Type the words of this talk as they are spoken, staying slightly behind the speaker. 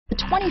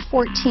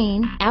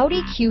2014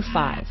 Audi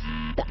Q5.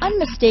 The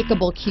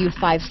unmistakable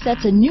Q5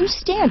 sets a new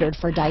standard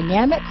for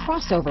dynamic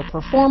crossover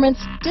performance,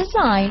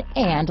 design,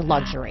 and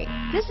luxury.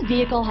 This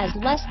vehicle has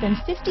less than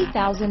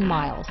 50,000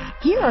 miles.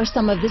 Here are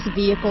some of this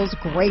vehicle's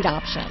great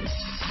options: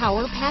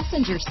 power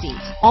passenger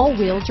seat,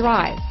 all-wheel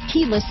drive,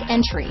 keyless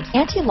entry,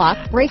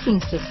 anti-lock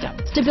braking system,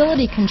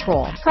 stability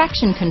control,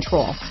 traction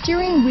control,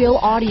 steering wheel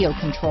audio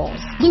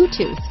controls,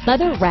 Bluetooth,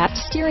 leather-wrapped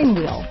steering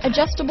wheel,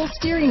 adjustable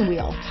steering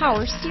wheel,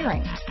 power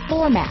steering,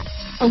 floor mats,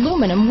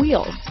 aluminum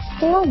wheels,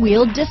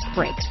 four-wheel disc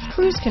brakes,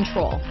 cruise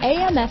control,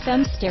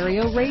 AM/FM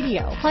stereo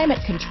radio, climate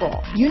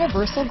control,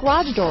 universal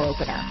garage door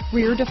opener,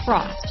 rear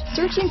defrost.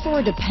 Searching for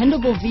a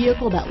dependable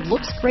vehicle that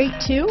looks great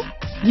too?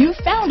 You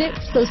found it,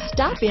 so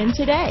stop in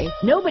today.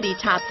 Nobody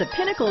tops a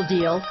Pinnacle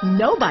deal.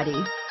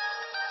 Nobody.